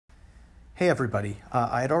Hey everybody,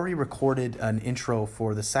 I had already recorded an intro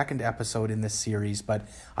for the second episode in this series, but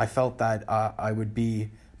I felt that I would be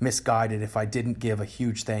misguided if I didn't give a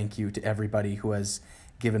huge thank you to everybody who has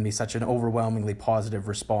given me such an overwhelmingly positive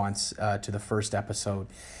response to the first episode.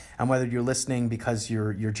 And whether you're listening because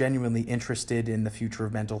you're genuinely interested in the future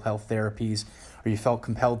of mental health therapies, or you felt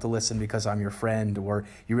compelled to listen because I'm your friend, or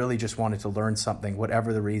you really just wanted to learn something,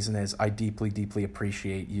 whatever the reason is, I deeply, deeply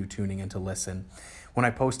appreciate you tuning in to listen. When I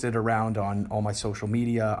posted around on all my social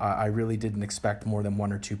media, I really didn't expect more than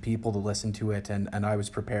one or two people to listen to it, and I was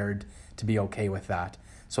prepared to be okay with that.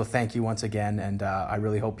 So thank you once again, and I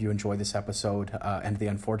really hope you enjoy this episode and the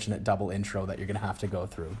unfortunate double intro that you're going to have to go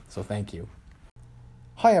through. So thank you.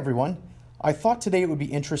 Hi everyone. I thought today it would be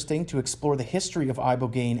interesting to explore the history of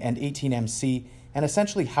Ibogaine and 18MC and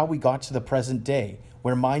essentially how we got to the present day,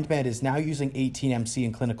 where MindMed is now using 18MC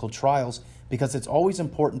in clinical trials, because it's always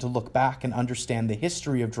important to look back and understand the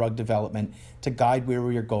history of drug development to guide where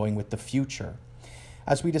we are going with the future.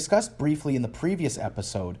 As we discussed briefly in the previous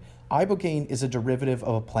episode, Ibogaine is a derivative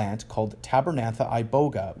of a plant called Tabernantha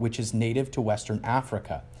iboga, which is native to Western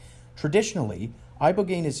Africa. Traditionally,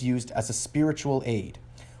 Ibogaine is used as a spiritual aid.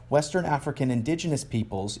 Western African indigenous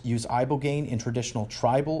peoples use Ibogaine in traditional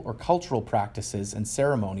tribal or cultural practices and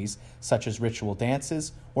ceremonies, such as ritual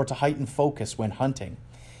dances, or to heighten focus when hunting.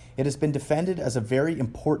 It has been defended as a very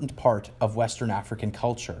important part of Western African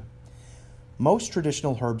culture. Most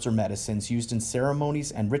traditional herbs or medicines used in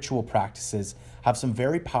ceremonies and ritual practices have some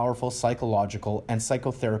very powerful psychological and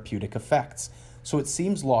psychotherapeutic effects, so it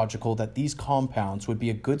seems logical that these compounds would be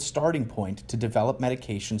a good starting point to develop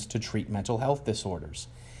medications to treat mental health disorders.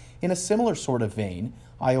 In a similar sort of vein,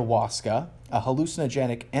 ayahuasca, a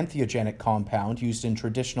hallucinogenic entheogenic compound used in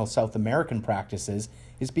traditional South American practices,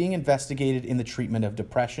 is being investigated in the treatment of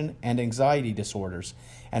depression and anxiety disorders,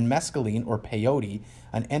 and mescaline or peyote,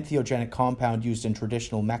 an entheogenic compound used in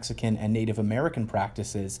traditional Mexican and Native American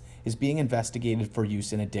practices, is being investigated for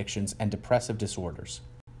use in addictions and depressive disorders.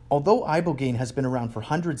 Although Ibogaine has been around for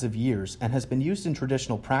hundreds of years and has been used in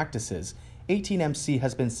traditional practices, 18MC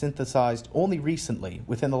has been synthesized only recently,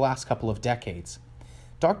 within the last couple of decades.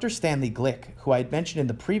 Dr. Stanley Glick, who I had mentioned in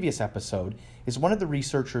the previous episode, is one of the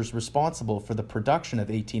researchers responsible for the production of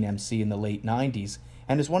 18MC in the late 90s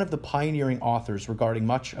and is one of the pioneering authors regarding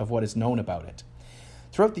much of what is known about it.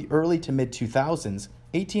 Throughout the early to mid-2000s,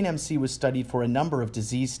 18MC was studied for a number of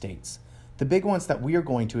disease states. The big ones that we are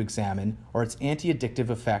going to examine are its anti-addictive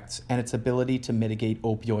effects and its ability to mitigate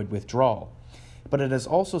opioid withdrawal. But it has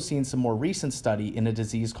also seen some more recent study in a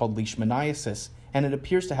disease called leishmaniasis, and it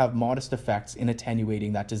appears to have modest effects in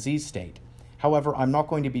attenuating that disease state. However, I'm not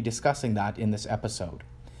going to be discussing that in this episode.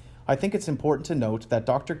 I think it's important to note that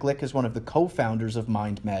Dr. Glick is one of the co-founders of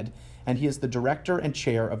MindMed, and he is the director and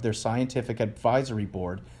chair of their scientific advisory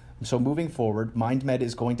board. So moving forward, MindMed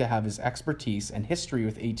is going to have his expertise and history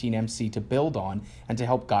with 18MC to build on and to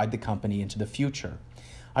help guide the company into the future.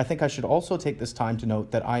 I think I should also take this time to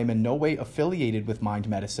note that I am in no way affiliated with Mind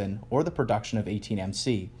Medicine or the production of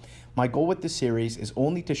 18MC. My goal with this series is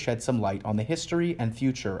only to shed some light on the history and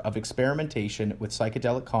future of experimentation with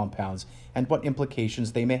psychedelic compounds and what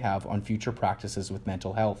implications they may have on future practices with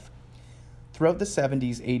mental health. Throughout the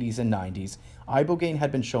 70s, 80s, and 90s, Ibogaine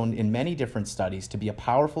had been shown in many different studies to be a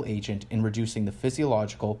powerful agent in reducing the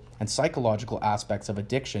physiological and psychological aspects of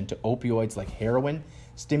addiction to opioids like heroin,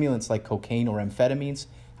 stimulants like cocaine or amphetamines,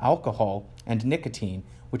 alcohol, and nicotine,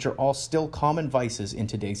 which are all still common vices in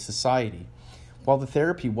today's society. While the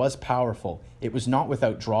therapy was powerful, it was not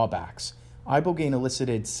without drawbacks. Ibogaine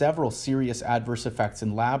elicited several serious adverse effects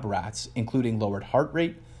in lab rats, including lowered heart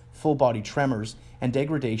rate, full-body tremors, and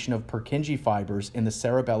degradation of Purkinje fibers in the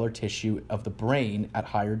cerebellar tissue of the brain at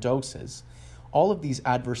higher doses. All of these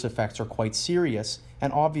adverse effects are quite serious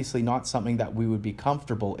and obviously not something that we would be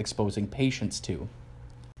comfortable exposing patients to.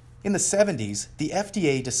 In the 70s, the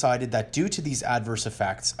FDA decided that due to these adverse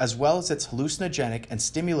effects, as well as its hallucinogenic and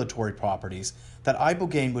stimulatory properties, that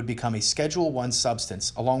Ibogaine would become a Schedule I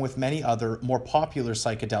substance along with many other more popular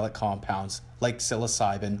psychedelic compounds like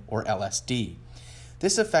psilocybin or LSD.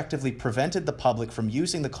 This effectively prevented the public from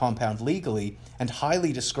using the compound legally and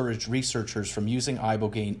highly discouraged researchers from using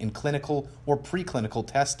Ibogaine in clinical or preclinical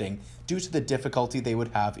testing due to the difficulty they would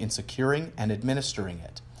have in securing and administering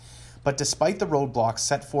it. But despite the roadblocks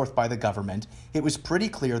set forth by the government, it was pretty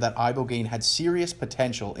clear that Ibogaine had serious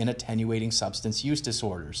potential in attenuating substance use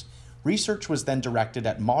disorders. Research was then directed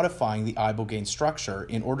at modifying the Ibogaine structure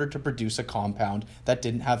in order to produce a compound that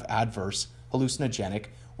didn't have adverse, hallucinogenic,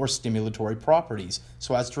 or stimulatory properties,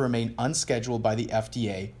 so as to remain unscheduled by the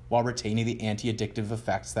FDA while retaining the anti-addictive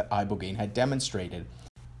effects that Ibogaine had demonstrated.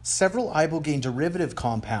 Several ibogaine derivative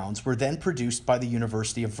compounds were then produced by the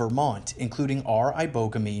University of Vermont, including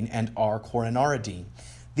R-ibogamine and R-coronaridine.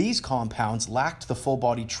 These compounds lacked the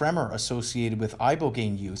full-body tremor associated with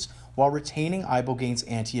ibogaine use while retaining ibogaine's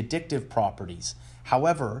anti-addictive properties.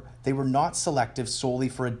 However, they were not selective solely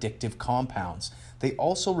for addictive compounds. They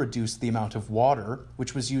also reduced the amount of water,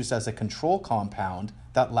 which was used as a control compound,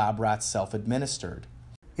 that lab rats self-administered.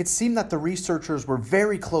 It seemed that the researchers were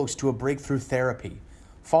very close to a breakthrough therapy.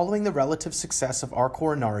 Following the relative success of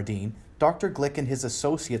R-coronaridine, Dr. Glick and his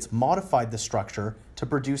associates modified the structure to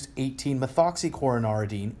produce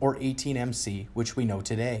 18-methoxycoronaridine, or 18-MC, which we know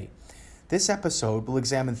today. This episode will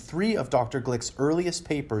examine 3 of Dr. Glick's earliest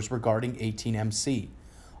papers regarding 18-MC.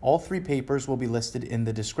 All 3 papers will be listed in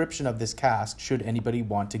the description of this cast should anybody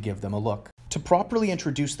want to give them a look. To properly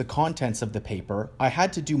introduce the contents of the paper, I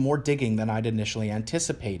had to do more digging than I'd initially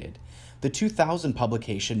anticipated. The 2000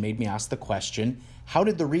 publication made me ask the question, how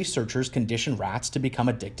did the researchers condition rats to become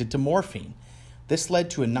addicted to morphine? This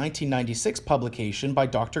led to a 1996 publication by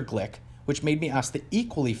Dr. Glick, which made me ask the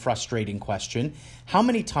equally frustrating question, how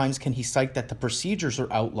many times can he cite that the procedures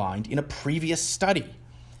are outlined in a previous study?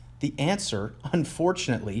 The answer,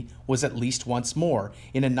 unfortunately, was at least once more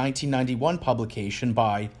in a 1991 publication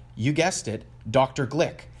by, you guessed it, Dr.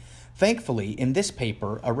 Glick. Thankfully, in this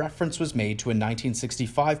paper, a reference was made to a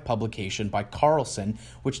 1965 publication by Carlson,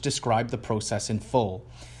 which described the process in full.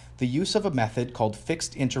 The use of a method called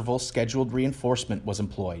fixed-interval scheduled reinforcement was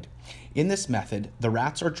employed. In this method, the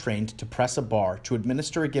rats are trained to press a bar to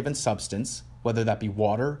administer a given substance, whether that be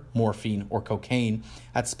water, morphine, or cocaine,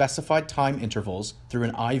 at specified time intervals through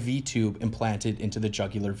an IV tube implanted into the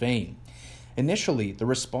jugular vein. Initially, the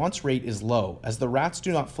response rate is low as the rats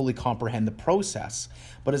do not fully comprehend the process,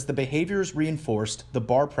 but as the behavior is reinforced, the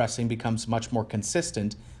bar pressing becomes much more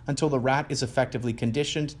consistent until the rat is effectively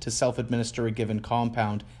conditioned to self-administer a given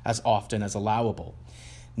compound as often as allowable.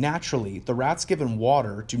 Naturally, the rats given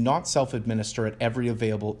water do not self-administer at every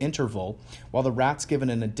available interval, while the rats given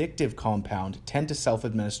an addictive compound tend to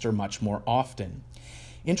self-administer much more often.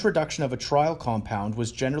 Introduction of a trial compound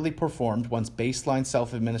was generally performed once baseline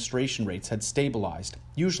self-administration rates had stabilized,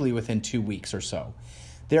 usually within 2 weeks or so.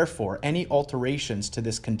 Therefore, any alterations to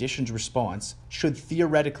this conditioned response should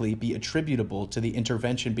theoretically be attributable to the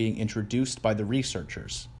intervention being introduced by the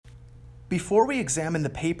researchers. Before we examine the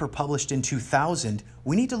paper published in 2000,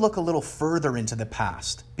 we need to look a little further into the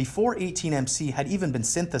past, before 18-MC had even been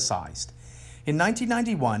synthesized. In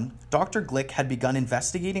 1991, Dr. Glick had begun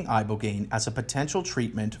investigating ibogaine as a potential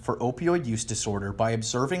treatment for opioid use disorder by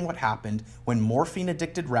observing what happened when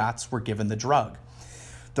morphine-addicted rats were given the drug.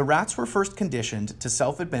 The rats were first conditioned to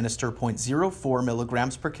self-administer 0.04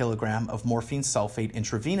 milligrams per kilogram of morphine sulfate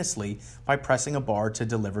intravenously by pressing a bar to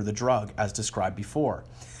deliver the drug, as described before.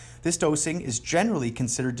 This dosing is generally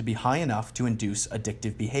considered to be high enough to induce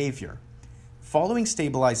addictive behavior. Following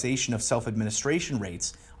stabilization of self-administration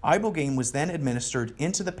rates, ibogaine was then administered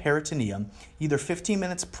into the peritoneum either 15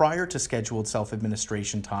 minutes prior to scheduled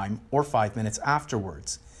self-administration time or 5 minutes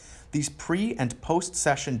afterwards. These pre- and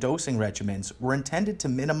post-session dosing regimens were intended to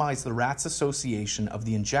minimize the rat's association of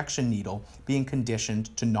the injection needle being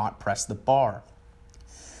conditioned to not press the bar.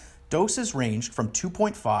 Doses ranged from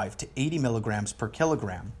 2.5 to 80 milligrams per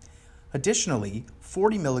kilogram. Additionally,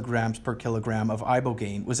 40 milligrams per kilogram of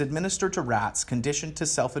ibogaine was administered to rats conditioned to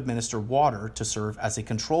self-administer water to serve as a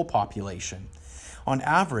control population. On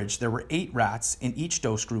average, there were 8 rats in each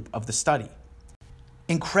dose group of the study.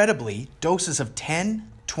 Incredibly, doses of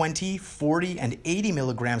 10, 20, 40, and 80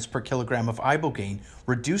 milligrams per kilogram of ibogaine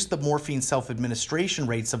reduced the morphine self-administration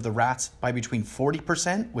rates of the rats by between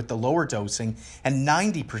 40% with the lower dosing and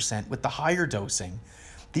 90% with the higher dosing.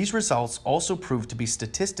 These results also proved to be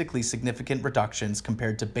statistically significant reductions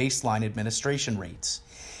compared to baseline administration rates.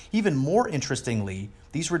 Even more interestingly,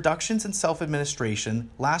 these reductions in self-administration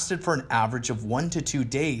lasted for an average of 1 to 2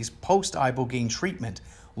 days post-ibogaine treatment,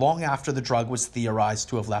 long after the drug was theorized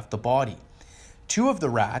to have left the body. 2 of the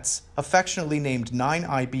rats, affectionately named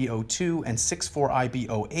 9IBO2 and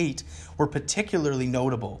 64IBO8, were particularly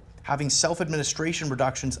notable, having self-administration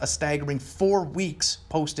reductions a staggering 4 weeks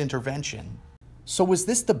post-intervention. So was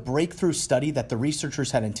this the breakthrough study that the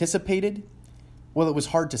researchers had anticipated? Well, it was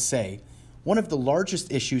hard to say. One of the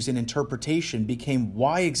largest issues in interpretation became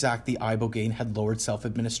why exactly ibogaine had lowered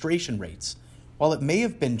self-administration rates. While it may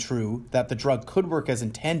have been true that the drug could work as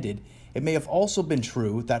intended, it may have also been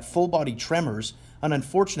true that full-body tremors, an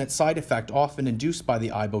unfortunate side effect often induced by the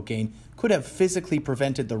ibogaine, could have physically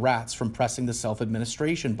prevented the rats from pressing the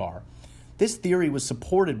self-administration bar. This theory was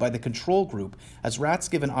supported by the control group, as rats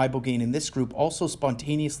given Ibogaine in this group also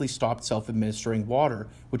spontaneously stopped self-administering water,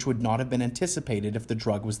 which would not have been anticipated if the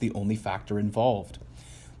drug was the only factor involved.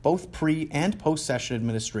 Both pre- and post-session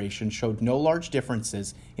administration showed no large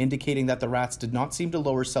differences, indicating that the rats did not seem to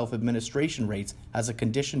lower self-administration rates as a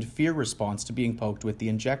conditioned fear response to being poked with the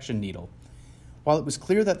injection needle. While it was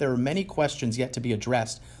clear that there were many questions yet to be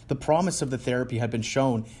addressed, the promise of the therapy had been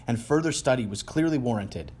shown and further study was clearly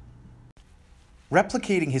warranted.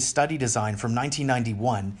 Replicating his study design from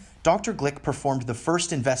 1991, Dr. Glick performed the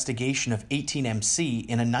first investigation of 18-MC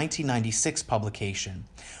in a 1996 publication.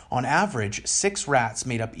 On average, 6 rats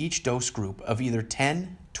made up each dose group of either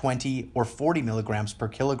 10, 20, or 40 milligrams per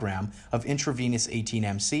kilogram of intravenous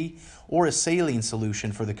 18-MC or a saline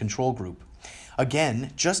solution for the control group.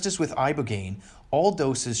 Again, just as with Ibogaine, all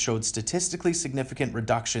doses showed statistically significant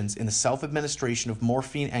reductions in the self-administration of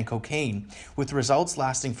morphine and cocaine, with results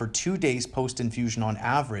lasting for 2 days post-infusion on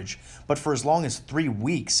average, but for as long as 3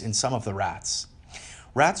 weeks in some of the rats.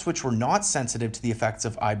 Rats which were not sensitive to the effects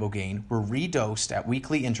of Ibogaine were redosed at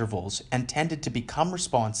weekly intervals and tended to become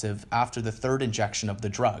responsive after the 3rd injection of the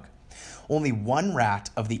drug. Only 1 rat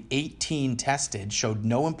of the 18 tested showed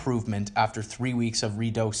no improvement after 3 weeks of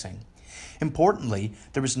redosing. Importantly,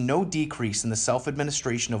 there was no decrease in the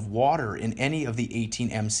self-administration of water in any of the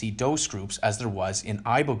 18-MC dose groups as there was in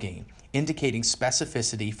Ibogaine, indicating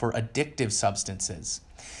specificity for addictive substances.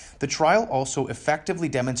 The trial also effectively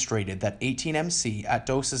demonstrated that 18-MC at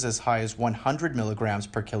doses as high as 100 milligrams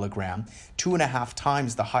per kilogram, 2.5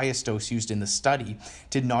 times the highest dose used in the study,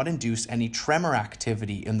 did not induce any tremor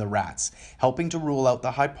activity in the rats, helping to rule out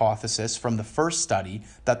the hypothesis from the first study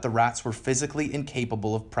that the rats were physically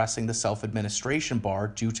incapable of pressing the self-administration bar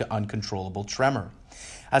due to uncontrollable tremor.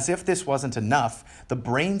 As if this wasn't enough, the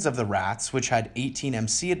brains of the rats, which had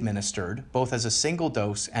 18-MC administered, both as a single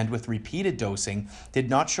dose and with repeated dosing, did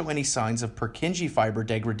not show any signs of Purkinje fiber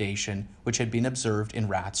degradation, which had been observed in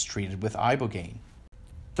rats treated with Ibogaine.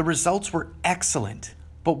 The results were excellent,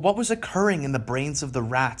 but what was occurring in the brains of the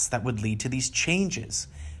rats that would lead to these changes?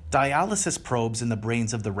 Dialysis probes in the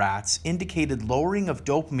brains of the rats indicated lowering of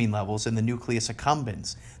dopamine levels in the nucleus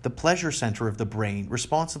accumbens, the pleasure center of the brain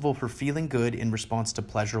responsible for feeling good in response to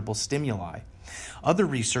pleasurable stimuli. Other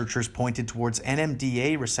researchers pointed towards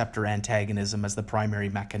NMDA receptor antagonism as the primary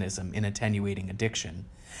mechanism in attenuating addiction.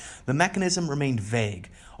 The mechanism remained vague,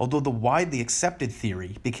 although the widely accepted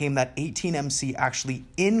theory became that 18-MC actually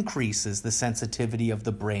increases the sensitivity of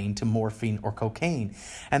the brain to morphine or cocaine,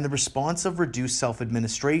 and the response of reduced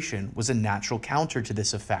self-administration was a natural counter to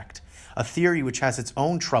this effect, a theory which has its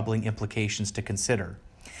own troubling implications to consider.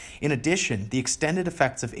 In addition, the extended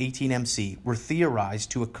effects of 18-MC were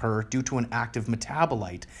theorized to occur due to an active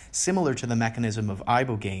metabolite, similar to the mechanism of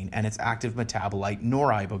Ibogaine and its active metabolite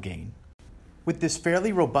noribogaine. With this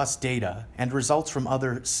fairly robust data and results from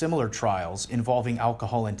other similar trials involving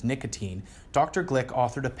alcohol and nicotine, Dr. Glick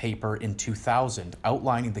authored a paper in 2000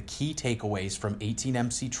 outlining the key takeaways from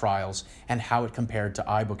 18-MC trials and how it compared to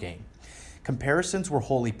Ibogaine. Comparisons were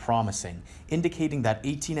wholly promising, indicating that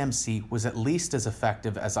 18-MC was at least as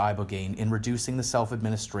effective as Ibogaine in reducing the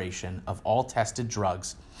self-administration of all tested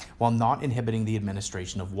drugs while not inhibiting the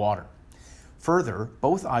administration of water. Further,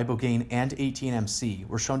 both Ibogaine and 18-MC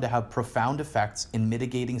were shown to have profound effects in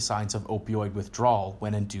mitigating signs of opioid withdrawal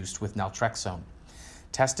when induced with naltrexone.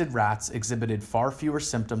 Tested rats exhibited far fewer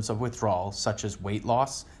symptoms of withdrawal, such as weight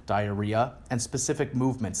loss, diarrhea, and specific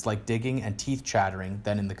movements like digging and teeth chattering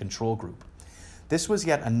than in the control group. This was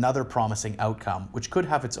yet another promising outcome, which could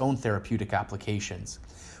have its own therapeutic applications.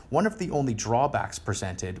 One of the only drawbacks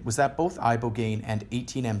presented was that both Ibogaine and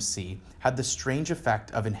 18-MC had the strange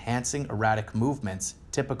effect of enhancing erratic movements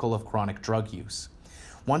typical of chronic drug use.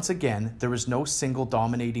 Once again, there is no single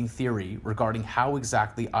dominating theory regarding how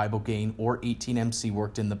exactly Ibogaine or 18-MC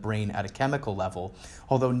worked in the brain at a chemical level,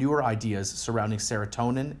 although newer ideas surrounding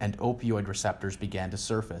serotonin and opioid receptors began to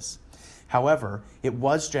surface. However, it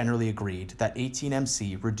was generally agreed that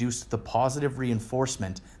 18-MC reduced the positive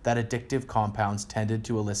reinforcement that addictive compounds tended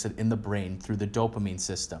to elicit in the brain through the dopamine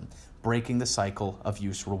system, breaking the cycle of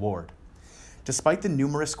use-reward. Despite the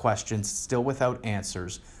numerous questions still without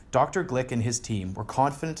answers, Dr. Glick and his team were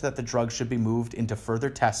confident that the drug should be moved into further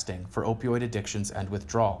testing for opioid addictions and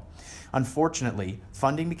withdrawal. Unfortunately,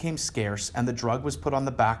 funding became scarce and the drug was put on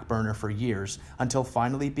the back burner for years until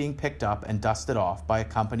finally being picked up and dusted off by a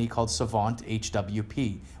company called Savant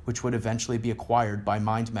HWP, which would eventually be acquired by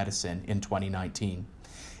Mind Medicine in 2019.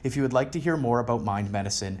 If you would like to hear more about Mind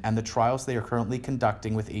Medicine and the trials they are currently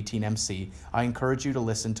conducting with 18-MC, I encourage you to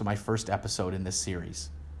listen to my first episode in this series.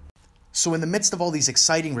 So in the midst of all these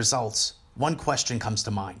exciting results, one question comes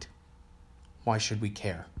to mind. why should we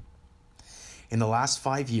care? In the last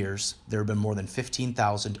 5 years, there have been more than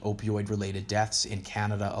 15,000 opioid-related deaths in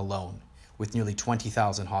Canada alone, with nearly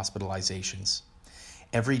 20,000 hospitalizations.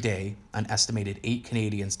 Every day, an estimated 8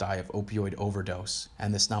 Canadians die of opioid overdose,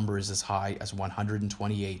 and this number is as high as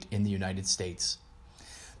 128 in the United States.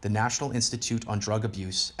 The National Institute on Drug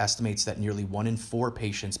Abuse estimates that nearly 1 in 4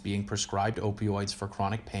 patients being prescribed opioids for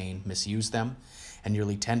chronic pain misuse them, and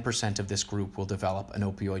nearly 10% of this group will develop an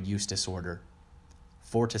opioid use disorder.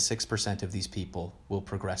 4 to 6% of these people will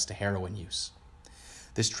progress to heroin use.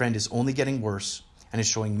 This trend is only getting worse and is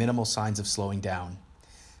showing minimal signs of slowing down.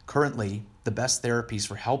 Currently, the best therapies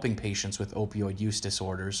for helping patients with opioid use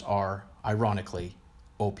disorders are, ironically,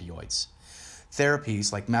 opioids.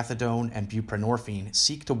 Therapies like methadone and buprenorphine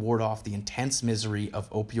seek to ward off the intense misery of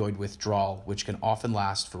opioid withdrawal, which can often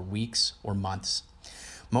last for weeks or months.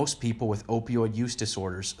 Most people with opioid use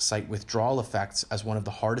disorders cite withdrawal effects as one of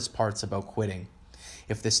the hardest parts about quitting.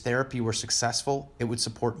 If this therapy were successful, it would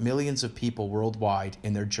support millions of people worldwide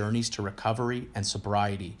in their journeys to recovery and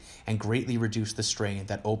sobriety and greatly reduce the strain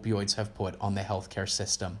that opioids have put on the healthcare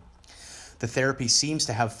system. The therapy seems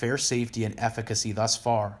to have fair safety and efficacy thus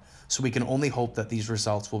far, so we can only hope that these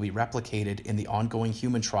results will be replicated in the ongoing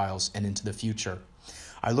human trials and into the future.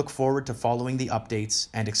 I look forward to following the updates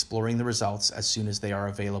and exploring the results as soon as they are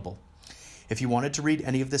available. If you wanted to read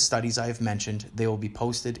any of the studies I have mentioned, they will be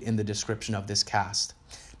posted in the description of this cast.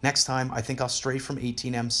 Next time, I think I'll stray from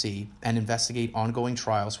 18MC and investigate ongoing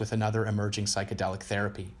trials with another emerging psychedelic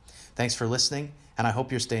therapy. Thanks for listening, and I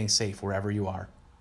hope you're staying safe wherever you are.